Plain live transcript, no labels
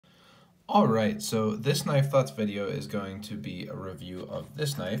Alright, so this knife thoughts video is going to be a review of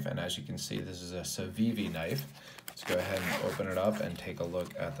this knife, and as you can see, this is a Civivi knife. Let's go ahead and open it up and take a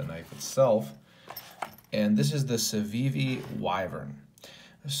look at the knife itself. And this is the Civivi Wyvern.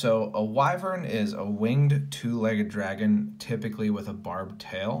 So a wyvern is a winged two-legged dragon, typically with a barbed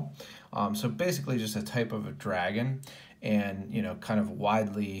tail. So basically just a type of a dragon, and kind of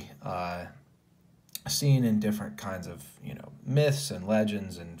widely seen in different kinds of myths and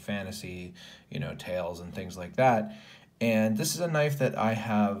legends and fantasy tales and things like that. And this is a knife that I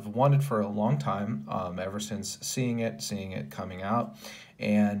have wanted for a long time, ever since seeing it coming out.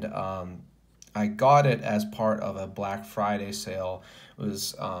 And I got it as part of a Black Friday sale. It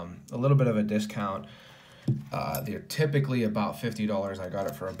was a little bit of a discount. They're typically about $50. I got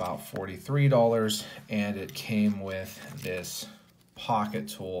it for about $43, and it came with this pocket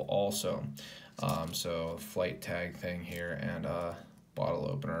tool also. So flight tag thing here and a bottle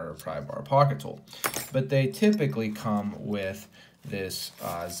opener or pry bar pocket tool. But they typically come with this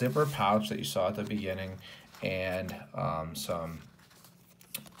zipper pouch that you saw at the beginning, and some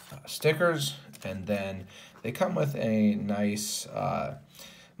stickers, and then they come with a nice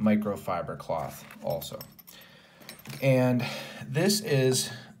microfiber cloth also. And this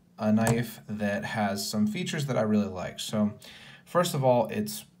is a knife that has some features that I really like. So first of all,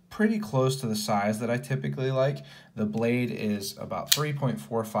 it's pretty close to the size that I typically like. The blade is about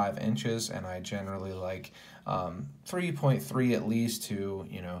 3.45 inches, and I generally like 3.3 at least to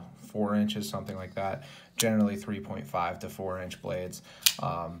 4 inches, something like that. Generally 3.5 to 4 inch blades.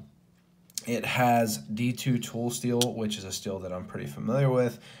 It has D2 tool steel, which is a steel that I'm pretty familiar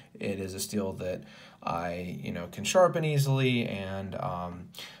with. It is a steel that I can sharpen easily, and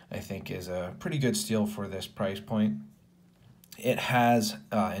I think is a pretty good steel for this price point. It has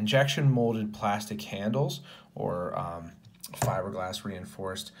injection molded plastic handles, or fiberglass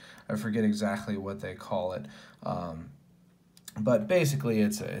reinforced. I forget exactly what they call it, but basically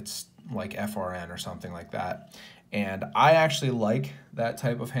it's like FRN or something like that. And I actually like that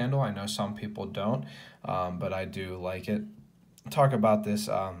type of handle. I know some people don't, but I do like it. I'll talk about this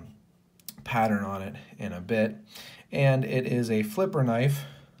pattern on it in a bit. And it is a flipper knife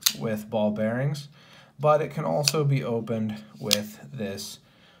with ball bearings, but it can also be opened with this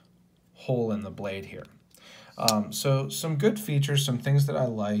hole in the blade here. So some good features, some things that I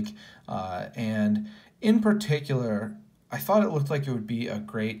like, and in particular, I thought it looked like it would be a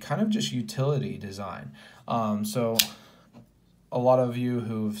great kind of just utility design. So a lot of you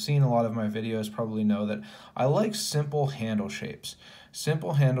who've seen a lot of my videos probably know that I like simple handle shapes.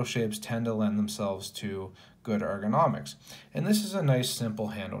 Simple handle shapes tend to lend themselves to good ergonomics. And this is a nice simple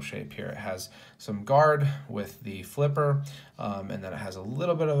handle shape here. It has some guard with the flipper, and then it has a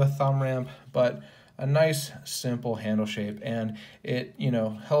little bit of a thumb ramp, but a nice simple handle shape, and it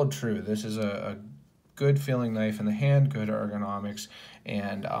held true. This is a good feeling knife in the hand, good ergonomics,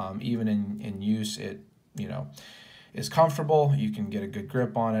 and even in use it is comfortable. You can get a good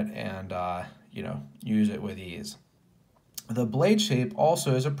grip on it and use it with ease. The blade shape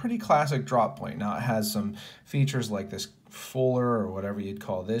also is a pretty classic drop point. Now it has some features like this fuller, or whatever you'd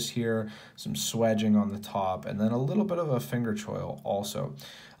call this here, some swedging on the top, and then a little bit of a finger choil also.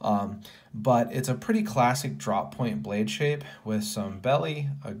 But it's a pretty classic drop point blade shape with some belly,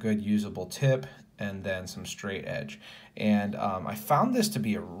 a good usable tip, and then some straight edge. And I found this to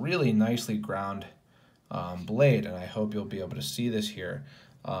be a really nicely ground blade, and I hope you'll be able to see this here.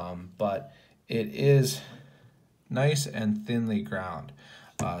 But it is nice and thinly ground,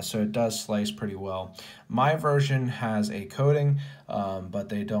 so it does slice pretty well. My version has a coating, but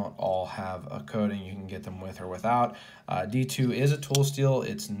they don't all have a coating. You can get them with or without. D2 is a tool steel.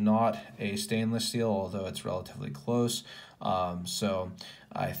 It's not a stainless steel, although it's relatively close. So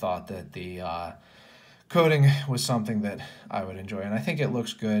I thought that the coating was something that I would enjoy, and I think it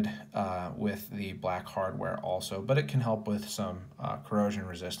looks good with the black hardware also, but it can help with some corrosion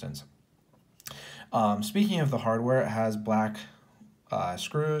resistance. Speaking of the hardware, it has black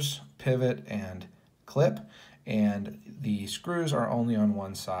screws, pivot, and clip, and the screws are only on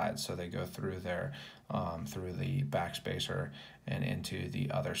one side, so they go through there, through the backspacer and into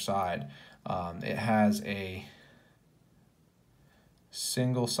the other side. It has a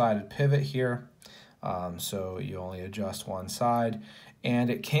single-sided pivot here, so you only adjust one side, and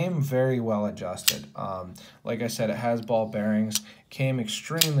it came very well adjusted. Like I said, it has ball bearings, came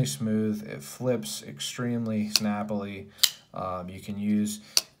extremely smooth, it flips extremely snappily. You can use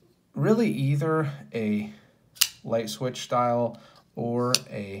really either a light switch style or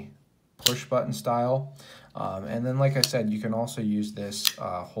a push button style. And then, like I said, you can also use this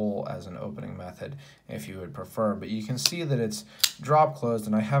hole as an opening method if you would prefer. But you can see that it's drop closed,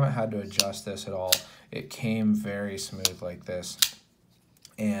 and I haven't had to adjust this at all. It came very smooth like this,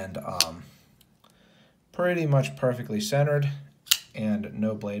 and pretty much perfectly centered, and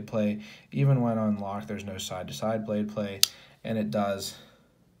no blade play. Even when unlocked, there's no side-to-side blade play, and it does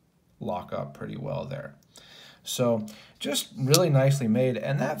lock up pretty well there. So just really nicely made,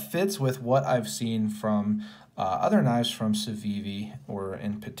 and that fits with what I've seen from other knives from Civivi, or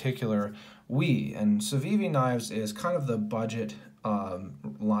in particular and Civivi knives is kind of the budget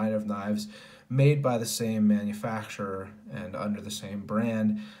line of knives made by the same manufacturer and under the same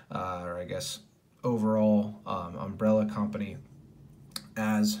brand, or I guess overall umbrella company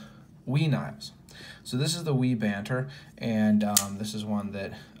as Knives. So this is the Banter, and this is one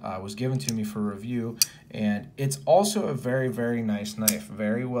that was given to me for review, and it's also a very, very nice knife,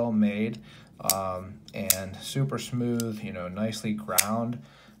 very well made, and super smooth, you know, nicely ground,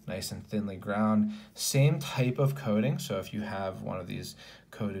 nice and thinly ground. Same type of coating, so if you have one of these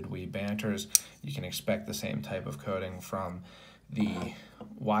coated Banters, you can expect the same type of coating from the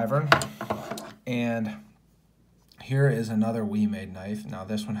Wyvern. And here is another made knife. Now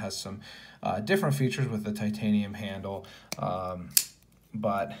this one has some different features with the titanium handle,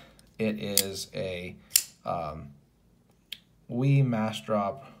 but it is a Mass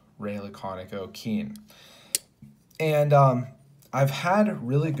Drop Ray Laconico Keen. And I've had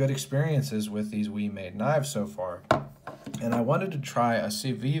really good experiences with these made knives so far. And I wanted to try a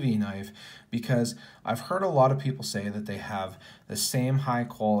Civivi knife because I've heard a lot of people say that they have the same high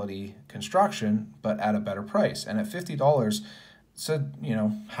quality construction but at a better price. And at $50, it's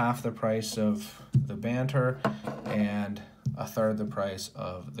half the price of the Banter and a third the price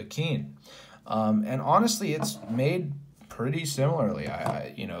of the Keen. And honestly, it's made pretty similarly.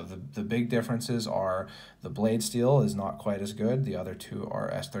 The big differences are the blade steel is not quite as good. The other two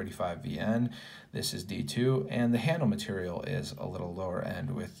are S35VN. This is D2, and the handle material is a little lower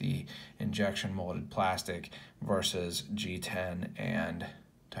end with the injection molded plastic versus G10 and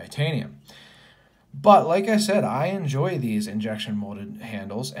titanium. But like I said, I enjoy these injection molded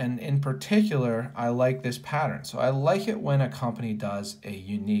handles, and in particular, I like this pattern. So I like it when a company does a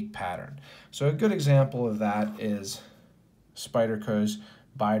unique pattern. So a good example of that is Spyderco's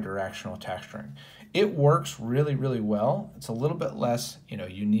bidirectional texturing. It works really, really well. It's a little bit less,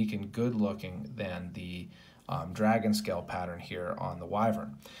 unique and good looking than the dragon scale pattern here on the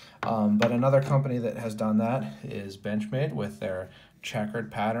Wyvern. But another company that has done that is Benchmade with their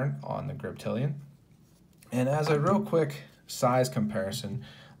checkered pattern on the Griptilian. And as a real quick size comparison,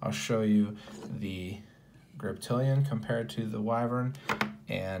 I'll show you the Griptilian compared to the Wyvern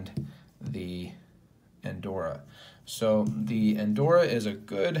and the Endura. So the Endura is a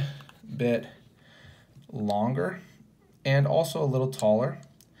good bit longer and also a little taller.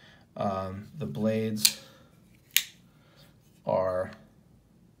 The blades are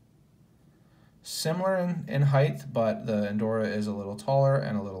similar in height, but the Endura is a little taller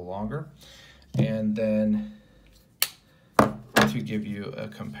and a little longer. And then to give you a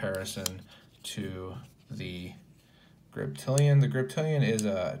comparison to the Griptilian is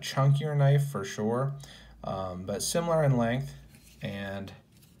a chunkier knife for sure, but similar in length and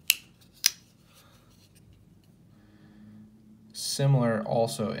similar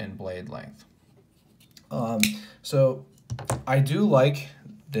also in blade length. So I do like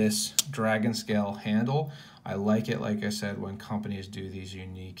this dragon scale handle. I like it, like I said, when companies do these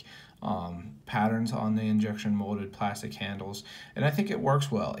unique patterns on the injection molded plastic handles, and I think it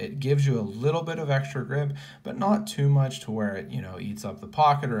works well. It gives you a little bit of extra grip, but not too much to where it eats up the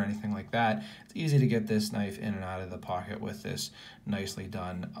pocket or anything like that. It's easy to get this knife in and out of the pocket with this nicely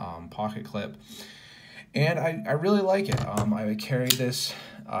done pocket clip, and I really like it. I carried this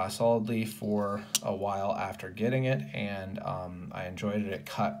solidly for a while after getting it, and I enjoyed it. It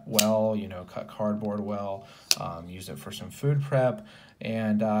cut well, cut cardboard well, used it for some food prep,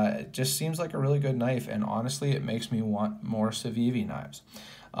 and it just seems like a really good knife, and honestly it makes me want more Civivi knives.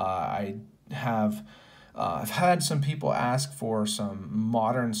 I've had some people ask for some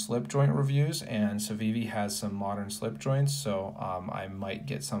modern slip joint reviews, and Civivi has some modern slip joints, so I might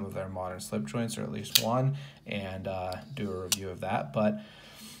get some of their modern slip joints, or at least one, and do a review of that. But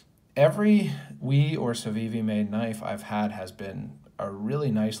every or Civivi made knife I've had has been a really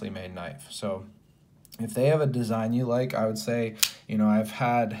nicely made knife. So if they have a design you like, I would say, I've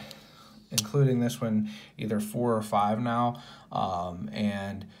had, including this one, either 4 or 5 now,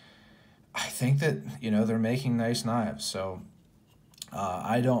 and I think that, they're making nice knives. So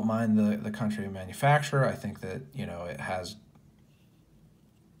I don't mind the country of manufacturer. I think that, it has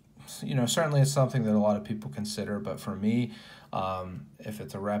you know, certainly it's something that a lot of people consider, but for me, if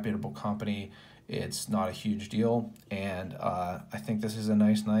it's a reputable company, it's not a huge deal, and I think this is a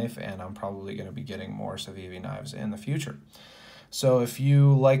nice knife, and I'm probably going to be getting more Civivi knives in the future. So if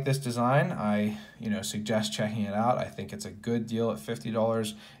you like this design, I suggest checking it out. I think it's a good deal at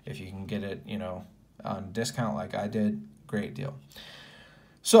 $50. If you can get it, on discount like I did, great deal.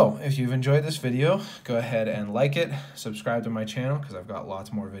 So if you've enjoyed this video, go ahead and like it, subscribe to my channel because I've got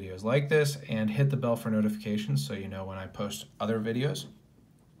lots more videos like this, and hit the bell for notifications so you know when I post other videos.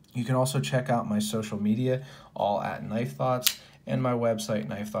 You can also check out my social media, all at Knife Thoughts, and my website,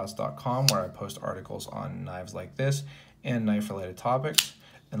 knifethoughts.com, where I post articles on knives like this and knife-related topics.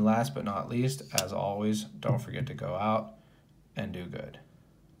 And last but not least, as always, don't forget to go out and do good.